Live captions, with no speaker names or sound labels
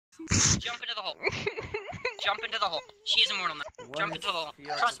Jump into the hole. Jump into the hole. She is immortal now. Jump into the hole.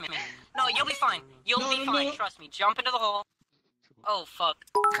 Trust me. No, you'll be fine. You'll be fine. Trust me. Jump into the hole. Oh fuck.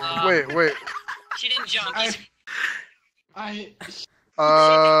 Wait. She didn't jump. She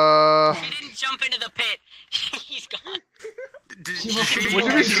didn't jump into the pit. He's gone. What do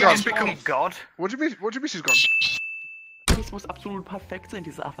you mean she's gone? Become God? What do you mean she's gone? Das muss absolut perfekt sein,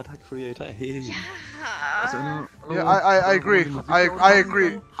 dieser Avatar Creator. Hey. Yeah, I agree. I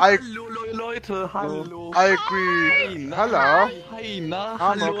agree. Hallo Leute, hallo. I agree. Hello. Hi, na,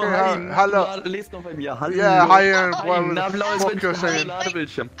 I'm hallo, okay, hi, hello. na, lest noch bei mir. Hallo. Yeah, hi and Hi, whatever na, the blaues fuck you're saying.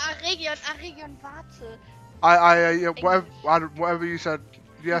 Ladebildschirm. Region, warte. Whatever you said.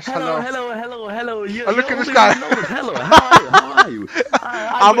 Yes, hello. Hello. Look at this guy. Hello, how are you?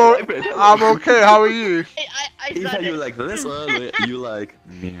 I'm okay, how are you? I Either said you it. like this or you like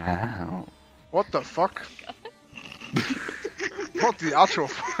meow. What the fuck? What the actual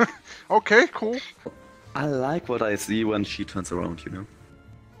Okay, cool. I like what I see when she turns around, you know?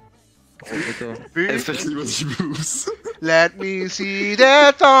 B? Especially when she moves. Let me see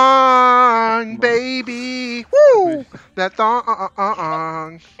that tongue, baby. Woo! That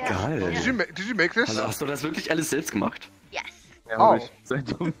tongue. Geil. Did you make this? Also, hast du das wirklich alles selbst gemacht? Yes. Oh. Sehr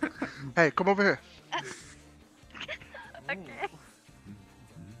dumm. Hey, come over here. Okay.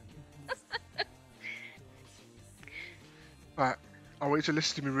 Alright, I want you to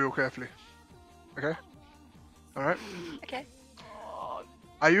listen to me real carefully. Okay? Alright? Okay.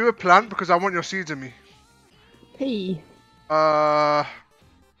 Are you a plant? Because I want your seeds in me. Hey. Hello,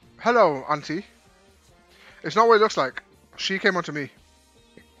 auntie. It's not what it looks like. She came onto me.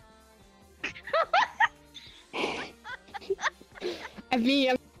 I mean,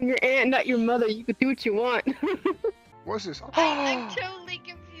 I'm your aunt, not your mother. You could do what you want. What is this? I'm totally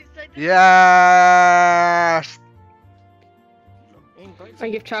confused. Yes! I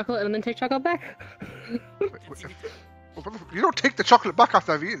give chocolate and then take chocolate back. You don't take the chocolate back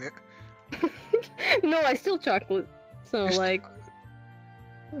after I've eaten it. No, I steal chocolate. So, like...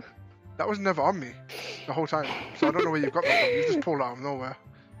 That was never on me the whole time. So I don't know where you've got that from. You just pulled it out of nowhere.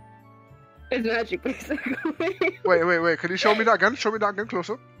 It's magic, basically. Wait. Can you show me that again? Show me that again, close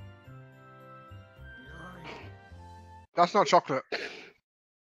up. That's not chocolate.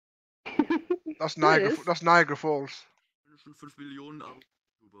 That's Niagara. That's Niagara Falls. 5 Millionen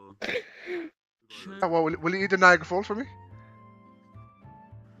Well, will you eat the Niagara Falls for me?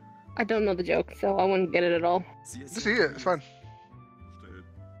 I don't know the joke, so I wouldn't get it at all. Just eat it. It's fine.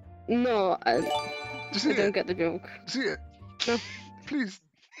 No, Just I eat don't it. get the joke. Just eat it. No. Please.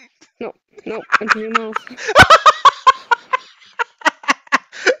 No, into your mouth.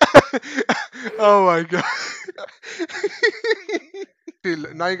 Oh my god. See,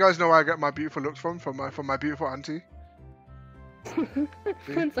 now you guys know where I get my beautiful looks from my beautiful auntie.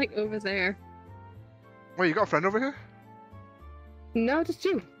 Friend's like over there. Wait, you got a friend over here? No, just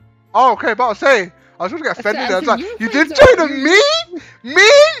you. Oh, okay, but I'll say, I was gonna get offended there. It's like, you did friends join are me? Me?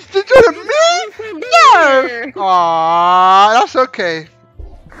 You did join me? No! Aww, that's okay.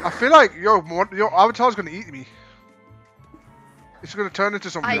 I feel like your avatar's gonna eat me. It's gonna turn into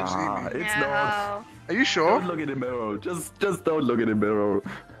something else and eat me. It's not. Are you sure? Don't look in the mirror. Just don't look in the mirror.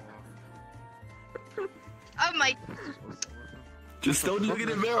 Oh my. Just don't look in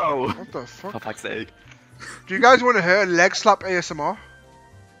the mirror. What the fuck? For fuck's sake. Do you guys want to hear leg slap ASMR?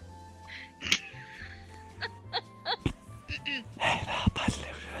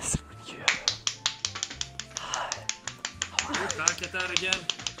 Back at that again.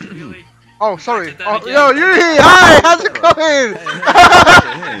 Really? Oh, sorry. Back at Oh, that yo, again. Yuri! Hi! How's it going?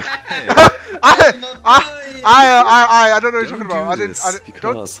 I don't know what you're talking about.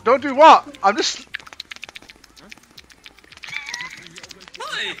 Don't do what? I'm just.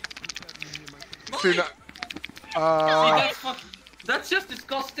 Why? See, That's just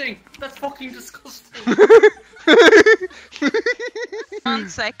disgusting. That's fucking disgusting. 1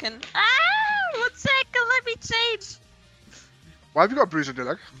 second. Ah! 1 second, let me change. Why have you got a bruise on your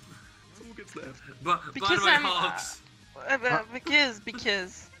leg? By the Because way, I'm, HAWXX,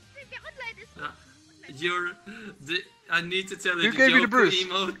 because. I need to tell you Who the gave you the Joker bruise?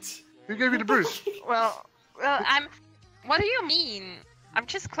 emote. Who gave you the bruise? Well, I'm. What do you mean? I'm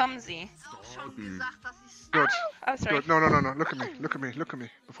just clumsy. Good. Oh, sorry. Good. No. Look at me. Look at me.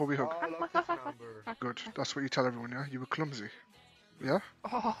 Before we hug. Good. That's what you tell everyone, yeah? You were clumsy. Yeah?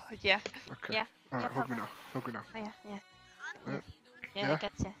 Oh, yeah. Okay. Yeah. Alright, hug me now. Oh, yeah, I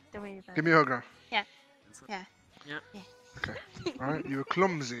gotcha. Don't worry about Give me a hug now. Yeah. Okay. Alright, you were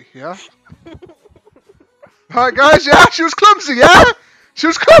clumsy, yeah? Alright, guys, yeah? She was clumsy, yeah? She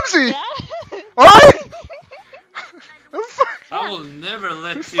was clumsy! Yeah. Alright? I will never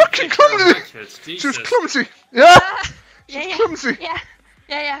let She's you fucking pick your clumsy. matches. She was Jesus. clumsy. Yeah. Yeah, She's yeah. clumsy.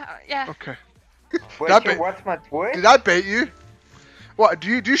 Yeah. Okay. Wait, That you bit- watch my Twitch? Did I bait you? What? Do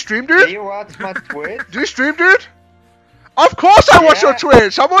you stream, Do dude? you watch my Twitch? Do you stream, dude? Of course I watch your Yeah.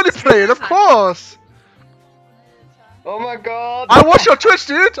 Twitch. I'm only playing, of course. Oh my god! I watch your Twitch,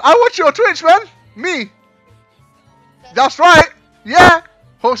 dude. I watch your Twitch, man. Me. That's right. Yeah.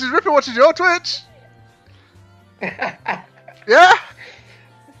 HAWXX RIPPIN watches your Twitch. Yeah.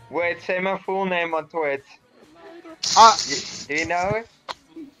 Wait, say my full name on Twitch. Do you know it?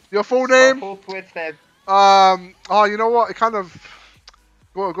 Your full My name? full Twitch name. Oh, you know what? It kind of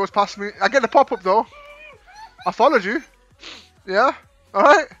goes past me. I get the pop-up, though. I followed you. Yeah?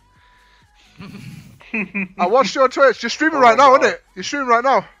 Alright? I watched your Twitch. You're streaming Oh right my now, God. isn't it? You're streaming right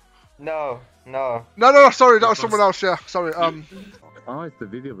now. No. No, sorry. That was someone else, yeah. Sorry. Oh, it's the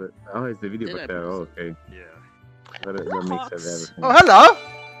video, but there. Oh, okay. Yeah. That makes everything. Oh, hello.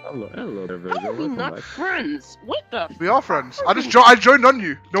 Hello, everybody. How are we not friends? What the? We are friends. I joined on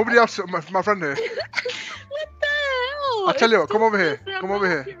you. Nobody else, my friend here. What the hell? I'll tell you what, It's come over here. just Come over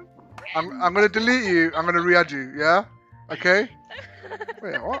here. I'm gonna delete you. I'm gonna re-add you. Yeah. Okay.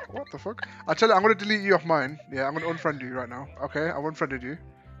 Wait, what? What the fuck? I'll tell you. I'm gonna delete you off mine. Yeah. I'm gonna unfriend you right now. Okay. I've unfriended you.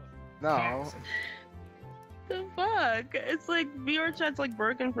 Now. The fuck? It's like VRChat's like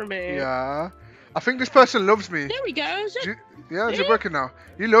working for me. Yeah. I think this person loves me. There we go. Yeah, is it working now?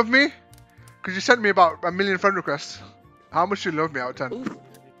 You love me? Because you sent me about 1 million friend requests. How much do you love me out of 10? Oof.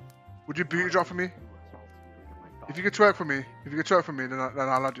 Would you beauty drop for me? If you could twerk for me, then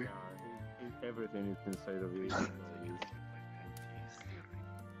I'll add you. Everything is inside of you.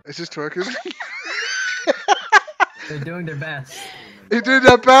 It's just twerking. They're doing their best. You doing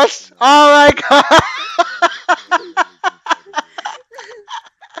their best? Oh my god!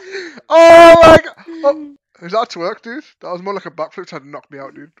 Oh my god! Oh, is that twerk, dude? That was more like a backflip trying to knock me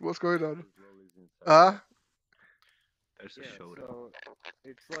out, dude. What's going on?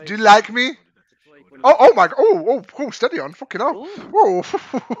 Do you like me? Oh my god! Oh, steady on, fucking hell! Whoa,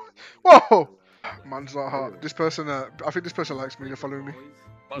 whoa! Man's not hard. This person, I think this person likes me. They're following me.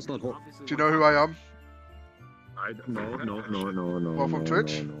 Do you know who I am? No. What, from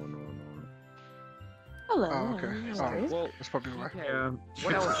Twitch? Hello. Oh, okay. Oh, that's probably why. Yeah.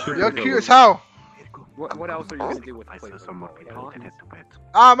 You're cute as hell. What else are you gonna do with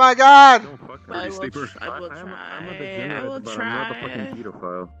Oh my god! No, fuck I me, sleeper. will try. I'm a degenerate, but I'm not a fucking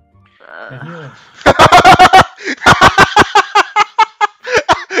pedophile.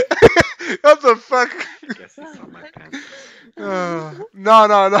 What the fuck? No.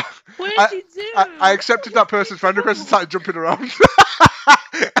 What did you do? I accepted that person's friend request and started jumping around.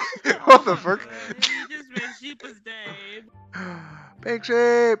 What the fuck? You just made Sheepa's day. Pink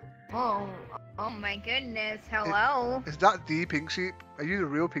sheep! Oh my goodness, hello. Is that the pink sheep? Are you the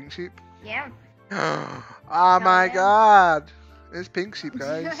real pink sheep? Yeah. Oh my god! It's pink sheep,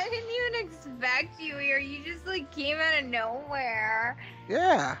 guys. I didn't even expect you here. You just like came out of nowhere.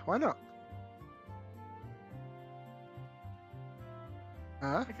 Yeah, why not?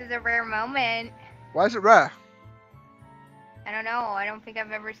 Huh? This is a rare moment. Why is it rare? I don't know. I don't think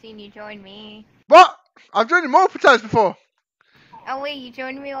I've ever seen you join me. What? I've joined you multiple times before. Oh wait, you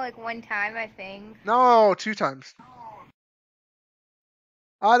joined me like one time, I think. No, 2 times.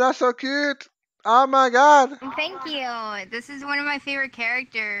 Oh, that's so cute. Oh my god. Thank you. This is one of my favorite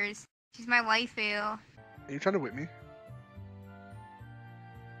characters. She's my waifu. Are you trying to whip me?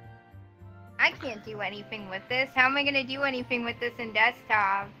 I can't do anything with this. How am I gonna do anything with this in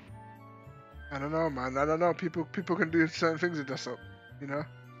desktop? I don't know, man. I don't know. People can do certain things in desktop, you know?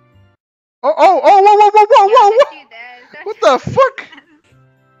 Whoa! Do this. What the fuck?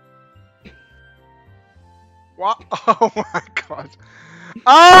 What? Oh my god.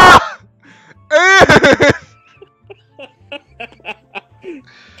 Ah!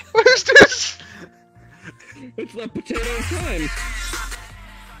 What is this? It's the potato time.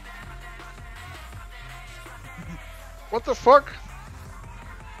 What the fuck?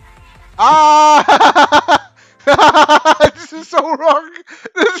 Ah! This is so wrong.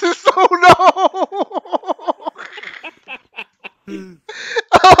 This is so no.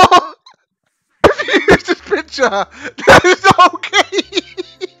 Oh, if you use this picture, that is okay.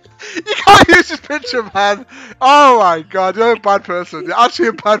 You can't use this picture, man. Oh my god, you're a bad person. You're actually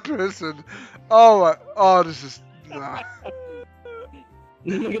a bad person. Oh my. Oh, this is. Nah.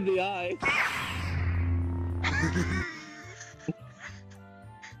 Look at the eye.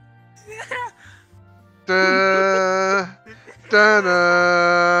 Da, da,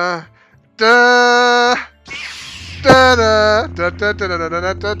 da, da, da, da, da, da, da, da,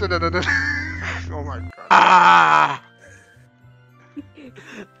 da, da, da, da, da, da. Oh my god. Ah!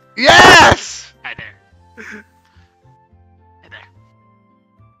 Yes! Hi there. Hi there.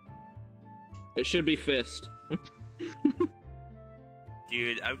 It should be fist.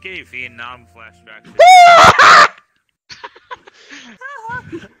 Dude, I'm getting Vietnam flashbacks.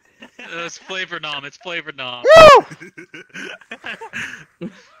 It's flavor nom. It's flavor nom. Woo!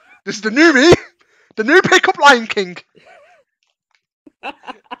 This is the new me. The new pickup Lion King.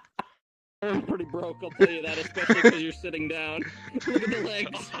 I'm pretty broke, I'll tell you that, especially because you're sitting down. Look at the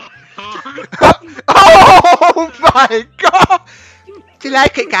legs. Oh my god! Do you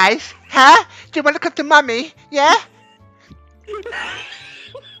like it, guys? Huh? Do you want to come to mummy? Yeah?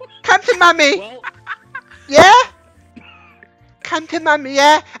 Come to mummy! Well, yeah? Come to mummy,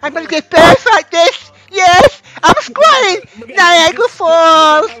 yeah? I'm gonna give birth like this! Yes! I'm squatting! Niagara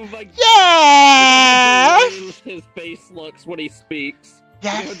Falls! Yes! His face looks when he speaks.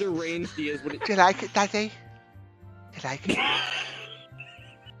 Yes. How deranged he is when Do you like it, Daddy? Do you like it?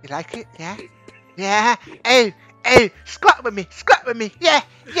 You like it? Yeah? Yeah? Hey, squat with me, yeah,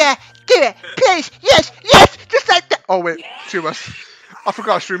 do it, please, yes, just like that. Oh wait, too much. I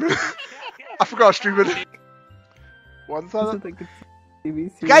forgot streaming. One side. You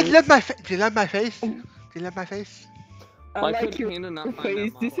guys love my face? Do you love my face? I like your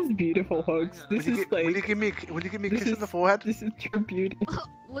face. This is beautiful, HAWXX. This is like. Will you give me a kiss on the forehead? This is pure beauty.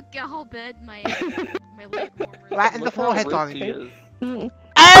 Look at how bad my leg warmer. Right in the forehead, darling. Oh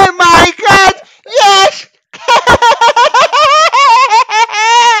my god! Yes!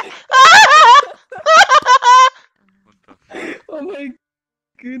 Oh my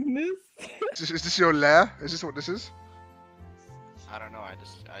goodness. Is this your lair? Is this what this is? I don't know, I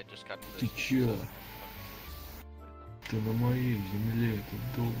just got into this.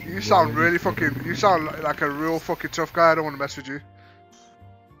 You sound really fucking. You sound like a real fucking tough guy. I don't want to mess with you.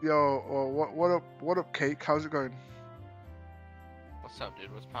 Yo, what up, Cake? How's it going? What's up,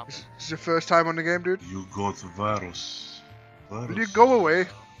 dude? What's poppin'? Is this your first time on the game, dude? You got virus. Will you go away?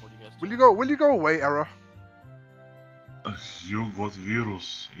 Will you go away, Error? You got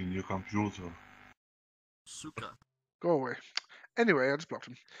virus in your computer. Suka. Go away. Anyway, I just blocked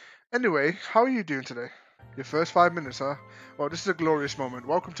him. Anyway, how are you doing today? Your first 5 minutes, huh? Well, this is a glorious moment.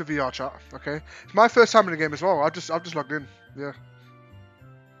 Welcome to VRChat. Okay, it's my first time in the game as well. I've just logged in. Yeah.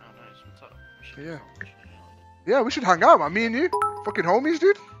 Oh, nice. What's up? Yeah, we should hang out, man. Me and you, fucking homies,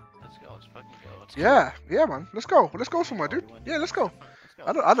 dude. Let's go. Let's fucking go. Let's Yeah, man. Let's go. Let's go somewhere, dude. Yeah, let's go.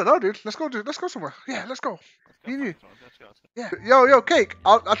 I don't know, dude. Let's go, dude. Let's go somewhere. Yeah, let's go. Me and you. Yeah. Yo, Cake.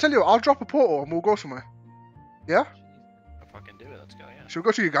 I'll tell you. I'll drop a portal and we'll go somewhere. Yeah. I'll fucking do it. Let's go. Yeah. Should we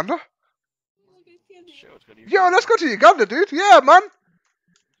go to Uganda? Sure, let's go to Yo, let's go to Uganda, dude. Yeah, man.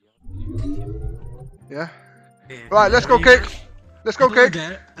 Yeah. Right, let's go, Cake. Let's go, Cake.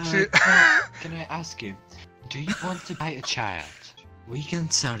 Can I ask you, do you want to buy a child? We can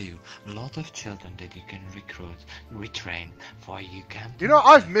sell you a lot of children that you can recruit, retrain for Uganda. You know,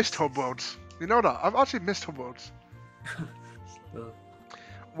 I've missed Hub Worlds. You know that? I've actually missed Hub Worlds.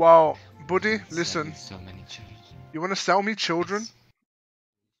 Well, buddy, listen. So many children. You want to sell me children?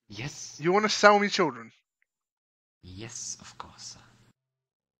 Yes. You want to sell me children? Yes, of course.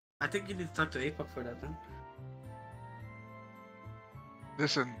 I think you need to talk to APOC for that, man.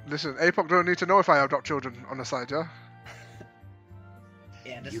 Listen. APOC don't need to know if I adopt children on the side, yeah?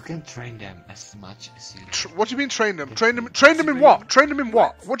 You can train them as much as you like. What do you mean train them? Train them in what? Train them in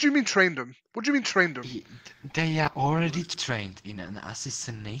what? What do you mean train them? What do you mean train them? They are already trained in an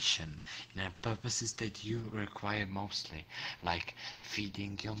assassination, in purposes that you require mostly, like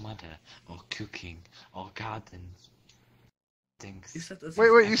feeding your mother, or cooking, or garden things.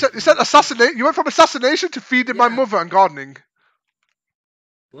 Wait, you said assassinate? You went from assassination to feeding my mother and gardening?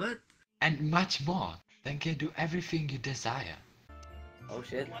 What? And much more. Then can do everything you desire. Oh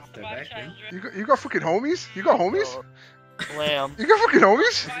shit, they're back, man. You got fucking homies? You got homies? Lamb. You got fucking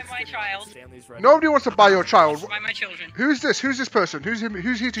homies? Buy my child. Nobody wants to buy your child. Buy my children. Who's this? Who's this person? Who's him?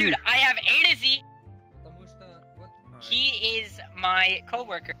 Who's he to you? Dude, I have A to Z. He is my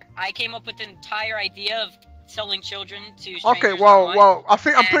coworker. I came up with the entire idea of selling children to strangers. Okay, well, I'm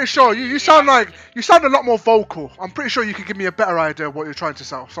pretty sure you sound a lot more vocal. I'm pretty sure you could give me a better idea of what you're trying to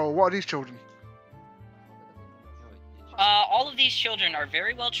sell. So, what are these children? All of these children are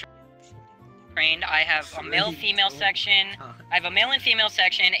very well trained. I have a male-female section. I have a male and female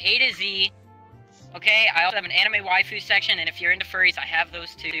section, A to Z. Okay, I also have an anime waifu section, and if you're into furries, I have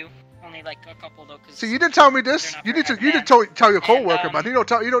those too. Only like a couple though. See, you didn't tell me this. You need to tell your coworker, man. You don't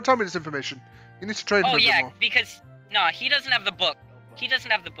tell me this information. You need to train him a bit more. Because no, he doesn't have the book. He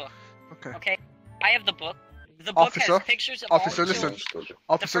doesn't have the book. Okay. Okay, I have the book. The book has pictures of all the children. Officer,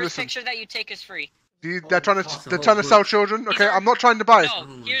 The first listen. picture that you take is free. They're trying to sell children. Okay, I'm not trying to buy. No,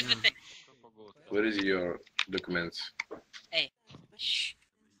 here's the thing. Where is your documents? Hey. Shh.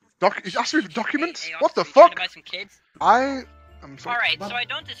 It asked me for documents? Hey, What the officer, you trying fuck? to buy some kids? I'm sorry. Alright, so I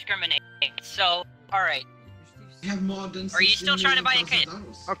don't discriminate. So, alright. You have more than Are you still trying to buy a kid?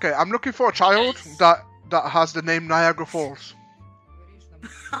 Okay, I'm looking for a child that has the name Niagara Falls.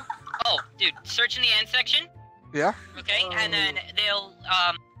 Oh, dude, search in the end section. Yeah. Okay, and then they'll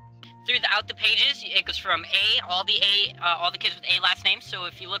throughout the pages, it goes from A, all the kids with A last names. So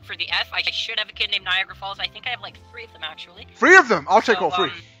if you look for the F, I should have a kid named Niagara Falls. I think I have like 3 of them actually. 3 of them? I'll take all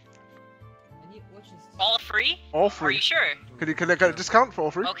 3. All 3? All 3. Are you sure? Can I get a discount for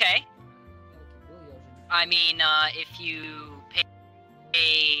all 3? Okay. I mean, if you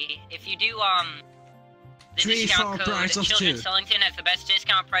do the discount code Children Sellington has the best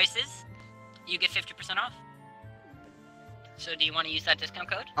discount prices, you get 50% off. So do you want to use that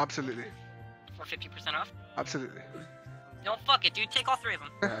discount code? Absolutely. For 50% off? Absolutely. No, fuck it, dude. Take all 3 of them.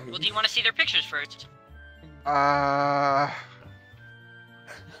 Well, do you want to see their pictures first?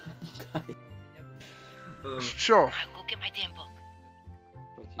 Sure. I'll go get my damn book.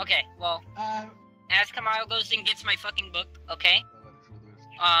 Okay, well, as Kamayo goes and gets my fucking book, okay?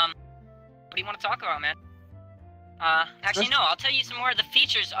 What do you want to talk about, man? Actually, no, I'll tell you some more of the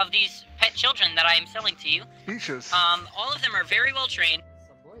features of these pet children that I am selling to you. Features? All of them are very well trained.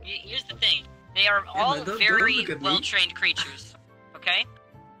 Here's the thing. They are all very well trained creatures. Okay?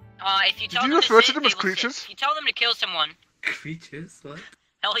 If you tell them refer to sit, them they as will creatures? sit. If you tell them to kill someone. Creatures? What?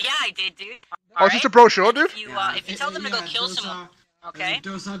 Hell yeah, I did, dude. Oh, is this a brochure, dude? If you tell them to go kill someone. Okay?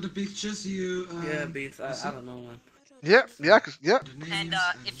 Those are the pictures you. Yeah, Beats. I don't know, man. Yeah. And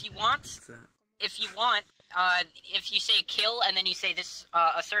if you want, if you say kill and then you say this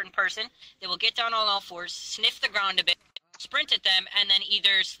a certain person, they will get down on all 4s, sniff the ground a bit, sprint at them, and then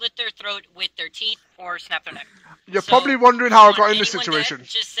either slit their throat with their teeth or snap their neck. You're probably wondering how I got in this anyone situation. dead,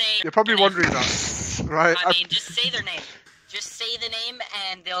 just say You're probably their name. wondering that, right? I mean, just say their name. Just say the name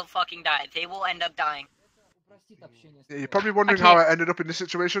and they'll fucking die. They will end up dying. Yeah, you're probably wondering how I ended up in this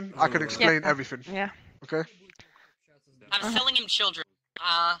situation. I can explain everything. Yeah. Okay. I'm selling him children.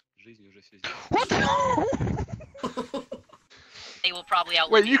 What? They will probably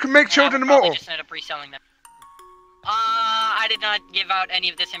outlive Wait, you can make children immortal? Just end up reselling them. I did not give out any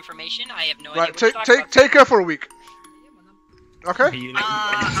of this information. I have no idea what you're talking about. Take her for a week. Okay. Can you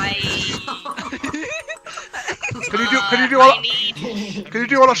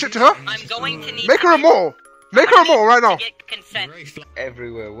do all that shit to her? I'm going to need Make her immortal. Make her immortal right now. Consent.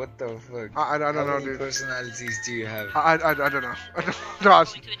 Everywhere. What the fuck? I don't know, How many dude. personalities do you have? I don't know. I don't know. Going to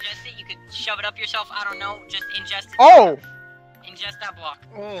ingest it. You could shove it up yourself. I don't know. Just ingest it. Oh. Ingest that block.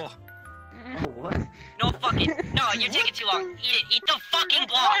 Oh. What? No fucking. No, you're taking too long. Eat it. Eat the fucking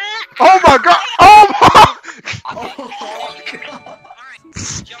block. Oh my god. Oh my. Alright.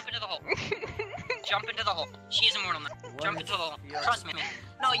 Jump into the hole. Jump into the hole. She is immortal now. Jump into the hole. Trust me, man.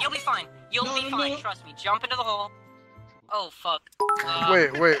 No, you'll be fine. You'll be fine. Trust me. Jump into the hole. Oh fuck.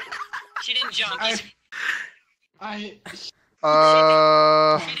 Wait. She didn't jump. She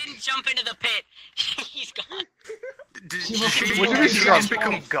didn't jump into the pit. He's gone. Did What do you mean she's gone?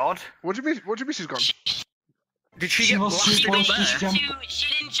 become God? What do you mean she's gone? Did she get blasted up there? She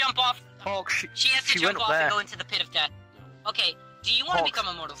didn't jump off. HAWXX, She has to jump off and go into the pit of death. Okay, do you want to become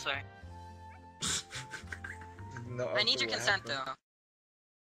immortal, sir? No, I need your consent, though.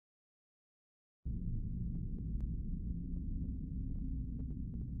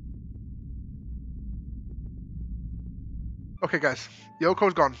 Okay, guys.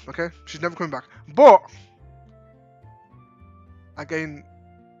 Yoko's gone. Okay, she's never coming back. But I gained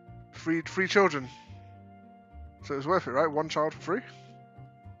three children, so it was worth it, right? 1 child for free.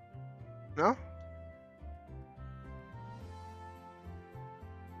 No.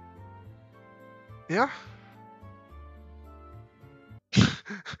 Yeah.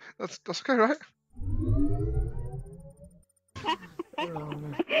 that's okay, right?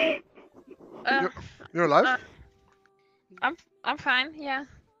 You're alive? I'm fine. Yeah.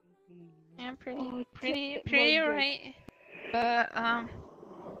 Yeah, pretty alright. But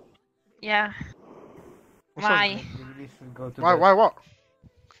yeah. What's Why? Why what?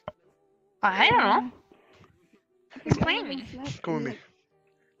 I don't know. Explain me. Come with me.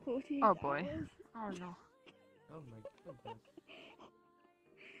 Oh boy. Oh no. Oh my goodness.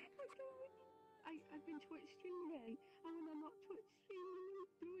 I've been Twitch streaming, and when I'm not Twitch streaming, I'm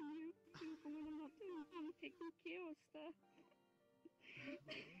doing YouTube, and when I'm not doing it, I'm taking care of stuff.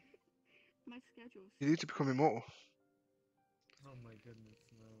 My schedule's... You need to become immortal. Oh my goodness,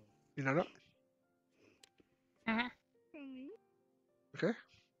 no. You know that? Mhm. For me? Okay.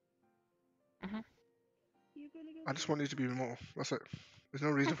 Mhm. I just want you to be immortal. That's it. There's no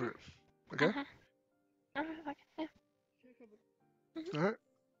reason for it. Okay? Alright?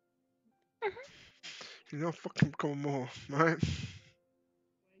 You know, fucking become immortal, alright?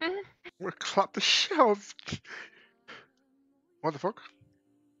 I'm gonna clap the shit out of... What the fuck?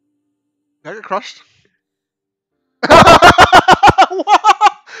 Did I get crushed? What?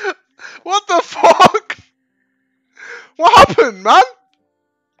 What the fuck? What happened, man?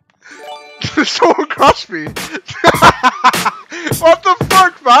 Someone crushed me. What the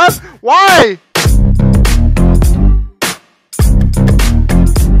fuck, man? Why?